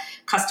of that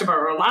customer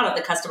or a lot of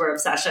the customer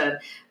obsession.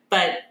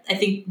 But I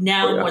think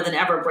now more than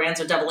ever, brands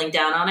are doubling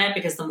down on it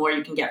because the more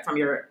you can get from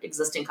your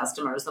existing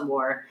customers,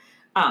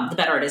 the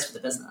better it is for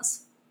the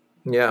business.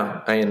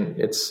 Yeah, I mean,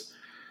 it's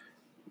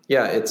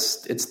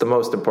the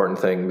most important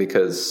thing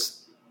because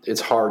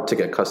it's hard to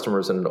get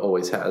customers, and it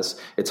always has.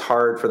 It's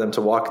hard for them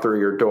to walk through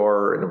your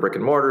door in a brick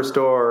and mortar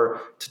store,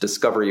 to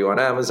discover you on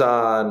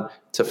Amazon,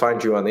 to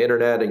find you on the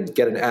internet and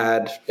get an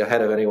ad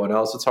ahead of anyone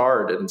else. It's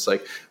hard. And it's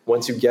like,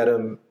 once you get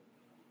them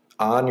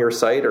on your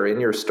site or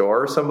in your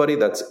store, somebody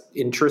that's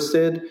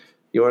interested,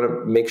 you want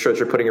to make sure that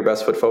you're putting your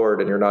best foot forward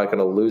and you're not going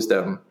to lose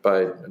them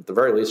by, at the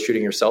very least,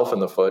 shooting yourself in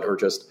the foot, or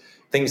just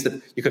things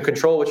that you can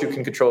control what you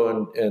can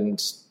control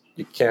and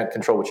you can't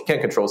control what you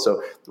can't control.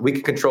 So we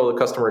can control the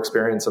customer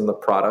experience and the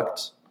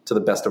product to the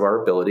best of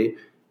our ability,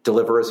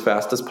 deliver as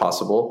fast as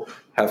possible,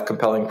 have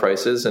compelling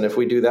prices. And if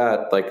we do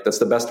that, that's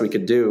the best we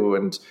could do.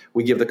 And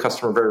we give the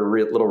customer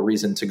very little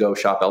reason to go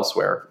shop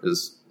elsewhere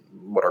is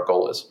what our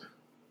goal is.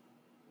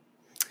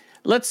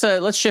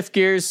 Let's shift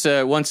gears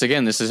once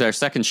again. This is our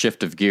second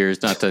shift of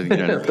gears, not to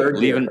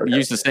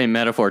use the same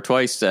metaphor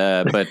twice.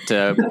 But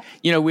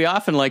we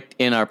often like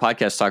in our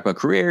podcast talk about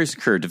careers,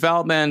 career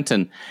development,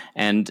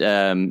 and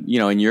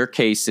in your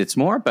case, it's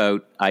more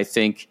about, I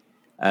think,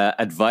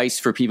 advice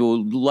for people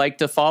who like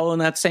to follow in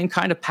that same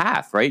kind of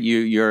path, right?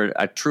 You're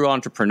a true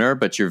entrepreneur,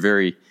 but you're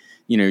very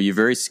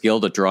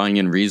skilled at drawing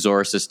in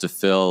resources to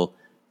fill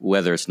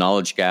whether it's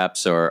knowledge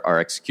gaps or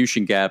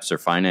execution gaps or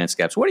finance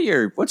gaps. What's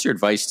your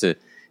advice to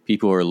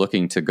people who are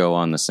looking to go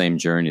on the same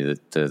journey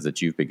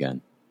that you've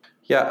begun?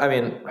 Yeah, I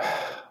mean,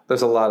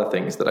 there's a lot of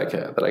things that I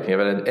can give,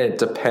 and it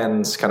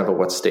depends kind of at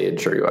what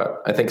stage are you at.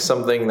 I think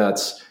something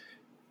that's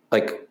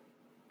the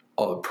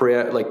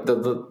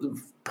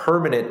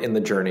permanent in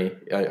the journey,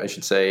 I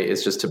should say,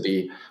 is just to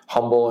be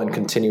humble and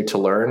continue to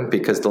learn,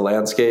 because the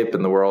landscape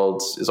in the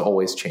world is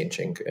always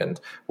changing, and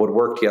what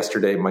worked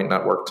yesterday might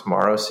not work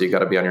tomorrow. So you got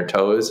to be on your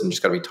toes and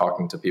just got to be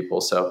talking to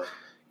people. So,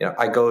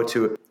 I go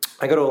to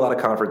a lot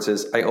of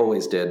conferences. I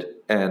always did.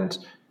 And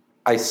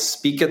I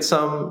speak at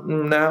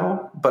some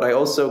now, but I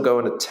also go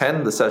and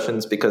attend the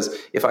sessions, because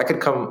if I could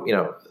come,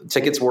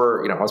 tickets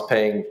were, I was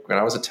paying when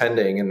I was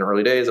attending in the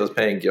early days, I was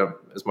paying,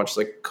 as much as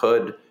I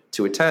could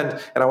to attend.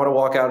 And I want to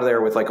walk out of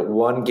there with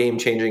one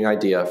game-changing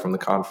idea from the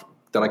conference.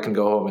 Then I can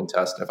go home and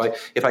test.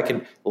 If I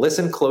can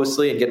listen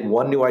closely and get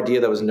one new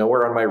idea that was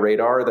nowhere on my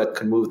radar that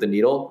could move the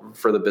needle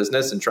for the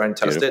business and try and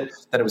test it,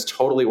 then it was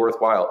totally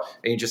worthwhile.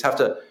 And you just have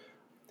to,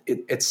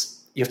 you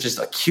have to just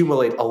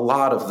accumulate a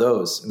lot of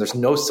those. And there's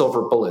no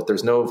silver bullet.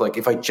 There's no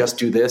if I just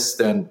do this,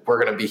 then we're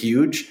going to be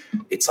huge.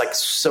 It's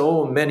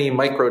so many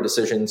micro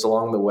decisions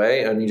along the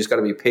way. And you just got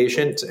to be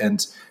patient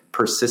and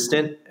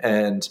persistent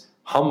and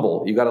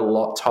humble. You got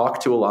to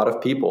talk to a lot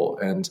of people.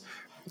 And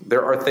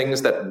there are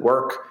things that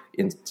work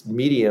in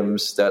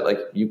mediums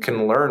that you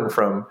can learn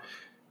from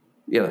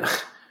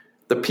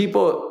the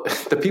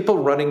people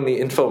running the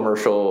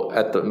infomercial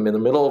in the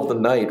middle of the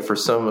night for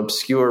some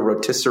obscure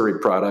rotisserie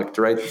product,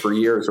 right, for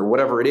years or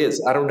whatever it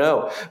is, I don't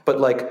know. But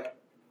like,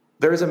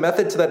 there's a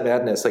method to that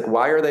madness. Like,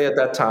 why are they at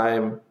that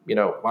time?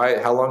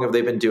 How long have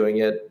they been doing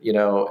it?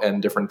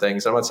 And different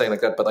things. I'm not saying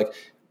like that, but like,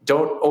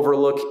 don't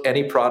overlook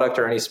any product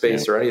or any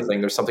space or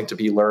anything. There's something to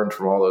be learned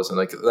from all those. And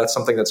like, that's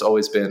something that's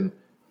always been,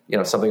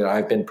 something that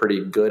I've been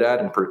pretty good at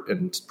and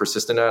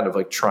persistent at, of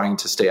like trying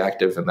to stay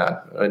active in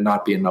that and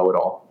not be a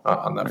know-it-all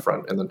on that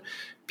front. And then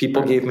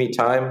people gave me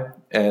time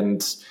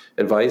and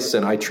advice,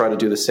 and I try to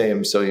do the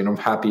same. So, I'm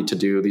happy to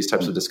do these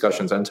types of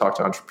discussions and talk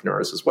to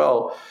entrepreneurs as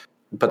well.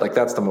 But like,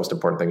 that's the most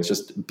important thing, is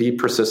just be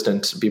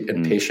persistent,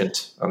 and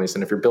patient on these.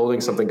 And if you're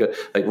building something good,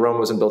 like Rome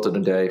wasn't built in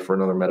a day, for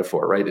another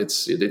metaphor, right?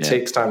 It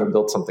takes time to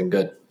build something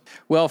good.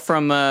 Well,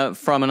 from an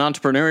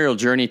entrepreneurial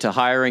journey to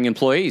hiring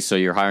employees. So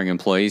you're hiring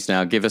employees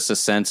now. Give us a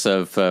sense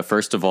of,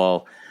 first of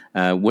all,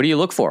 what do you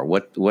look for?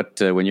 What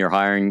when you're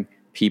hiring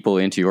people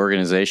into your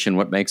organization,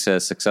 what makes a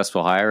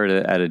successful hire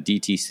at a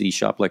DTC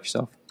shop like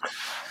yourself?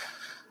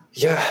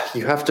 Yeah,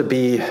 you have to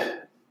be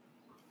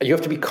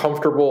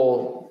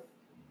comfortable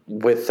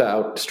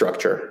without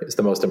structure is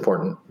the most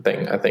important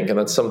thing, I think. And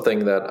that's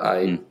something that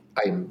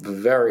I'm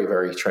very,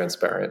 very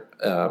transparent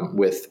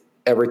with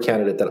every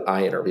candidate that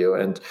I interview.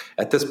 And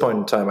at this point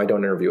in time, I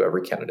don't interview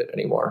every candidate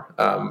anymore.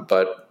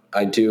 But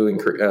I do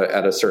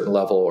at a certain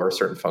level or a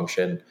certain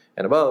function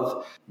and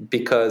above,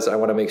 because I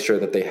want to make sure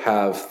that they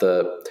have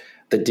the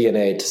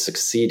DNA to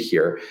succeed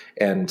here.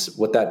 And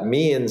what that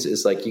means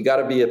is, like, you got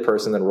to be a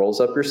person that rolls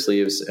up your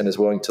sleeves and is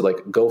willing to like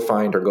go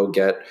find or go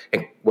get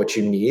what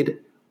you need,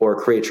 or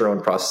create your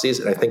own processes.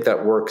 And I think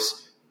that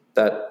works.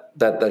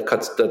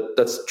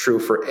 That's true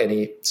for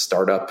any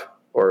startup,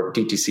 or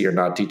DTC or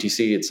not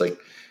DTC. It's like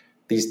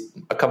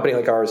a company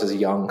like ours is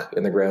young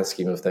in the grand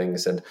scheme of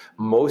things. And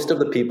most of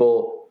the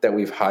people that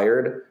we've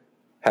hired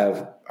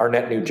are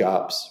net new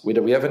jobs.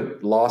 We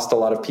haven't lost a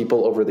lot of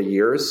people over the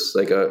years.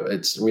 Like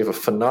we have a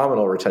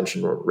phenomenal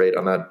retention rate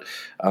on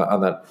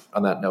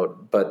that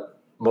note, but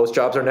most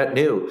jobs are net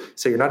new.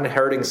 So you're not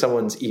inheriting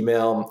someone's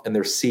email and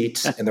their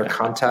seat and their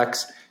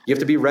contacts. You have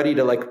to be ready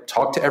to like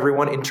talk to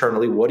everyone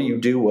internally. What do you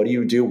do? What do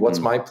you do? What's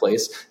my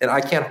place? And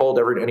I can't hold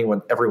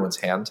everyone's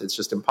hand. It's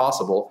just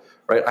impossible,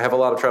 right? I have a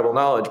lot of tribal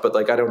knowledge, but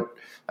like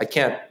I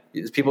can't.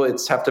 People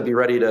have to be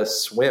ready to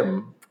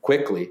swim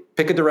quickly.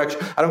 Pick a direction.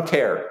 I don't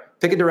care.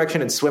 Pick a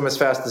direction and swim as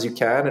fast as you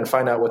can and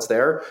find out what's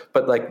there.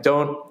 But like,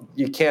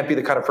 you can't be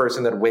the kind of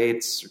person that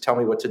waits or tell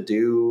me what to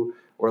do,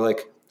 or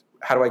like,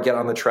 how do I get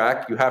on the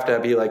track? You have to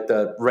be like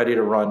ready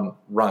to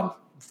run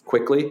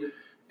quickly.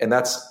 And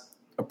that's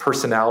a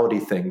personality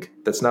thing.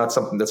 That's not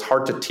something that's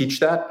hard to teach.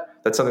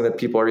 That's something that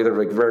people are either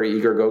like very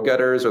eager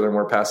go-getters, or they're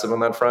more passive on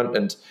that front.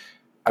 And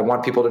I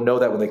want people to know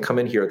that when they come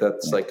in here,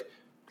 that's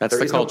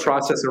there is no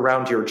process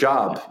around your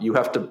job. You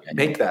have to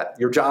make that.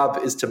 Your job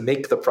is to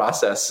make the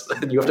process,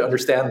 and you have to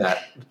understand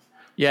that.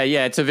 Yeah.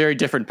 It's a very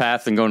different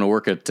path than going to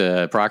work at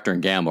Procter &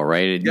 Gamble,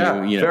 right?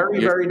 Yeah,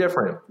 very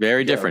different.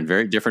 Very different,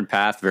 very different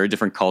path, very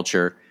different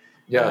culture.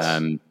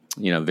 Yes.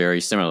 Very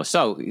similar.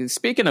 So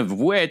speaking of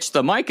which,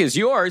 the mic is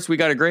yours. We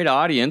got a great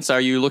audience. Are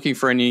you looking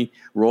for any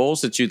roles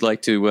that you'd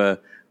like to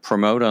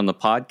promote on the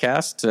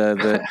podcast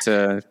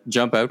that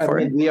jump out for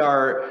you? We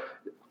are,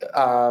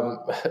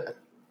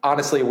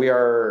 honestly, we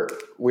are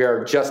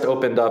just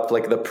opened up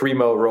like the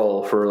primo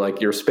role for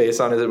like your space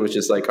on it, which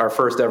is like our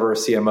first ever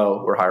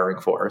CMO we're hiring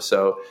for.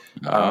 So,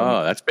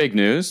 that's big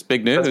news.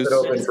 Big news.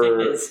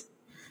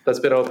 That's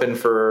been open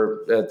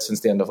for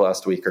since the end of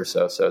last week or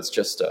so. So it's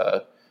just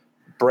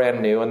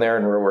brand new in there,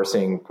 and we're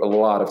seeing a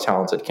lot of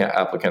talented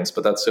applicants.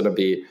 But that's going to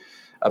be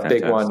a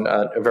big one,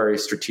 a very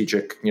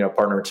strategic,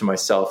 partner to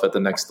myself at the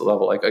next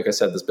level. Like I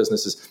said, this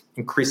business is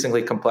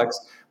increasingly complex.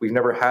 We've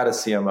never had a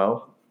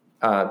CMO,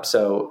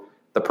 so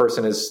the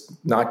person is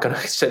not going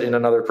to sit in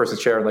another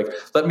person's chair and like,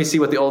 let me see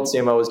what the old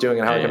CMO is doing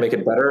and how I can make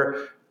it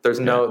better. That's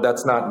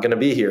not going to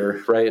be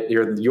here, right?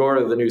 You're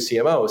the new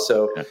CMO.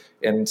 So,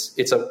 and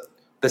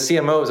the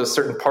CMO is a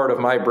certain part of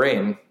my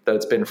brain that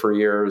it's been for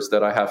years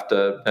that I have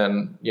to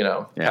then,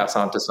 pass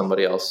on to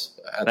somebody else.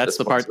 That's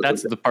the part.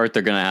 That's the part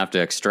they're going to have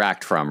to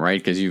extract from, right?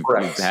 Because you've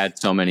had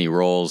so many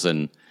roles,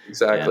 and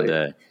exactly.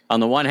 And, on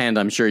the one hand,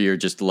 I'm sure you're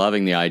just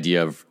loving the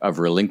idea of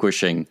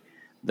relinquishing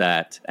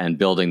that and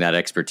building that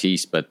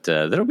expertise, but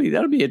that'll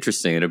be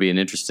interesting. It'll be an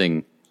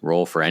interesting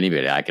role for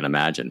anybody, I can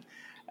imagine.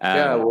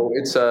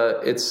 It's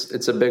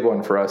a big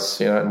one for us,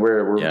 and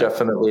we're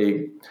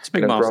definitely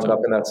grown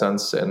up in that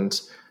sense.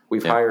 And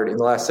we've hired in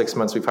the last 6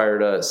 months, we've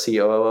hired a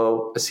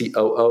COO,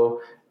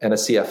 and a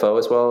CFO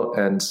as well.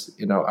 And,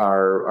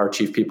 our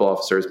chief people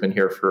officer has been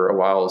here for a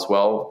while as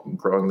well,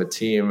 growing the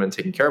team and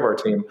taking care of our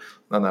team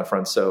on that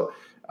front. So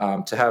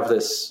to have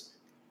this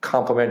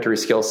complementary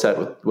skill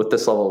set with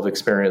this level of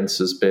experience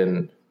has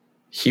been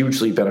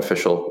hugely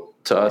beneficial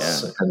to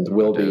us and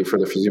will be for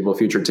the foreseeable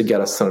future to get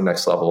us to the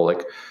next level.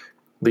 Like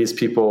these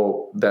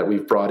people that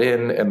we've brought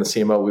in and the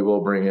CMO we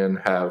will bring in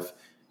have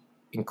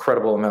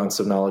incredible amounts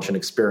of knowledge and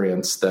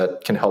experience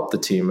that can help the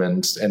team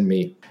and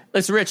me.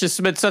 Listen, Rich, it's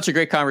been such a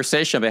great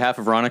conversation. On behalf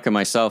of Veronica and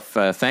myself,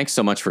 thanks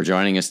so much for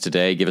joining us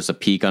today. Give us a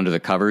peek under the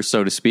covers,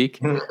 so to speak,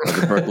 of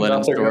the Brooke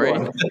Linen story.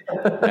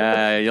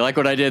 You like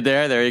what I did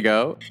there? There you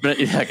go.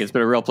 It's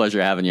been a real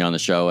pleasure having you on the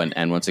show.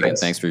 And once again,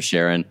 thanks for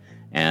sharing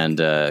and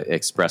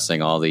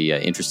expressing all the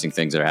interesting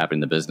things that are happening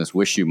in the business.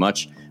 Wish you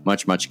much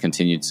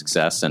continued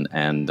success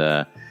and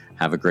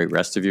have a great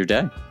rest of your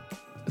day.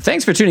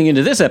 Thanks for tuning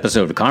into this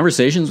episode of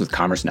Conversations with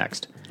Commerce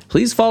Next.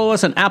 Please follow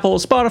us on Apple,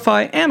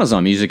 Spotify,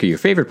 Amazon Music, or your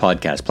favorite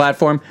podcast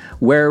platform,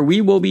 where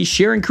we will be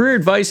sharing career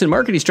advice and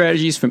marketing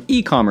strategies from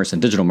e-commerce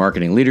and digital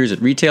marketing leaders at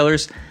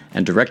retailers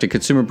and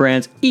direct-to-consumer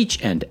brands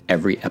each and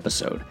every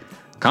episode.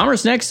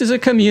 Commerce Next is a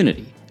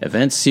community,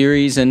 event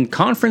series, and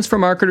conference for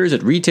marketers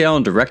at retail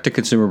and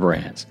direct-to-consumer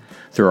brands.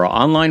 Through our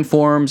online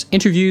forums,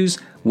 interviews,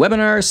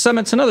 webinars,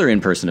 summits, and other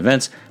in-person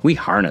events, we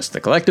harness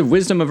the collective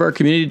wisdom of our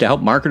community to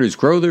help marketers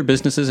grow their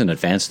businesses and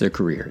advance their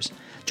careers.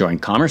 Join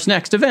Commerce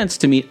Next events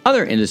to meet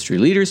other industry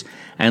leaders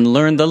and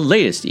learn the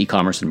latest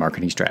e-commerce and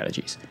marketing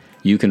strategies.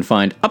 You can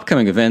find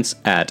upcoming events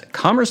at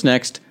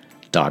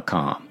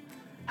commercenext.com.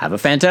 Have a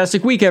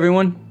fantastic week,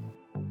 everyone.